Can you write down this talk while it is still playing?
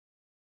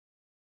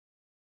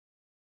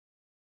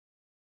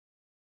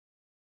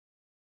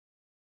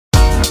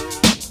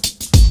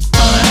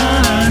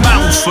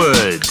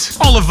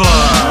Oliver.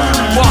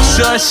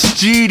 Bossa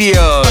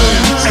Studios.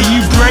 Are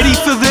you ready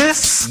for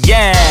this?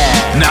 Yeah.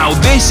 Now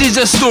this is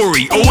a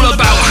story all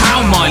about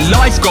how my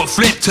life got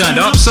flipped, turned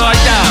upside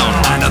down.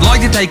 And I'd like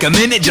to take a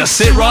minute, just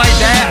sit right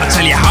there. I'll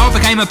tell you how I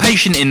became a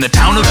patient in the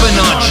town of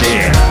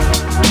Bernardsshire.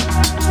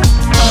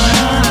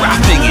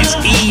 Rapping is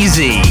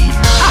easy.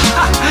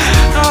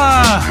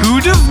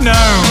 Who'd have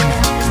known?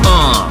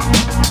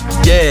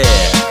 Yeah.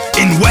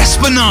 In West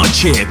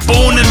Bernardsshire,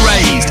 born and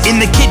raised in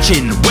the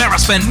kitchen where I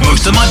spent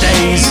most of my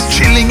days.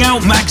 Chilling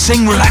out,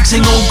 maxing,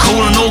 relaxing, all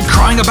cool and all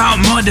crying about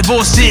my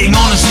divorce, sitting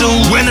on a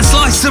stool. When a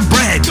slice of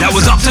bread that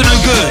was up to no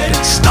good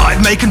started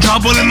making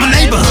trouble in my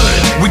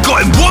neighbourhood. We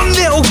got in one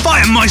little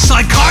fight and my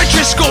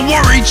psychiatrist got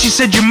worried. She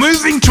said, "You're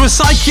moving to a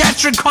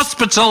psychiatric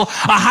hospital."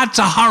 I had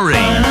to hurry.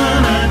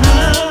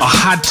 I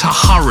had to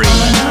hurry.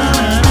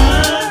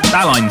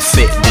 That line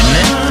fit, didn't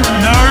it?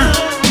 No,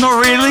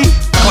 not really.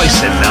 Close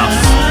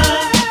enough.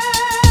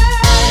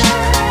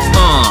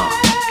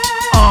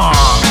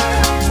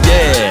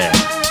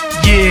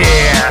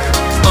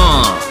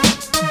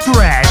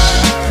 Bread.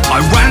 I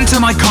ran to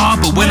my car,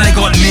 but when I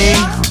got near,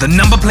 the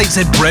number plate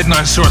said bread and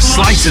I saw a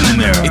slice in the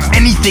mirror. If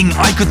anything,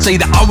 I could say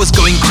that I was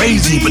going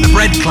crazy, but the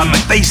bread climbed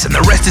my face and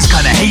the rest is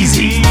kinda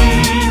hazy.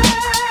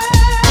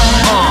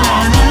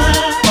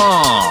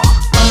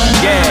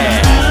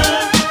 Yeah.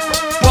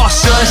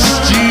 Bossa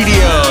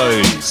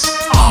Studios.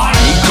 I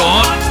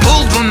got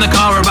pulled from the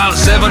car about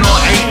 7 or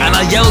 8 and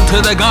I yelled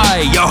to the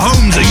guy, "Yo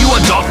Holmes, are you a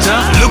doctor?"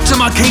 Looked to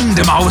my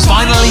kingdom, I was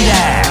finally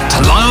there to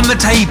lie on the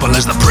table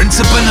as the Prince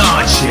of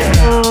Bernardsshire.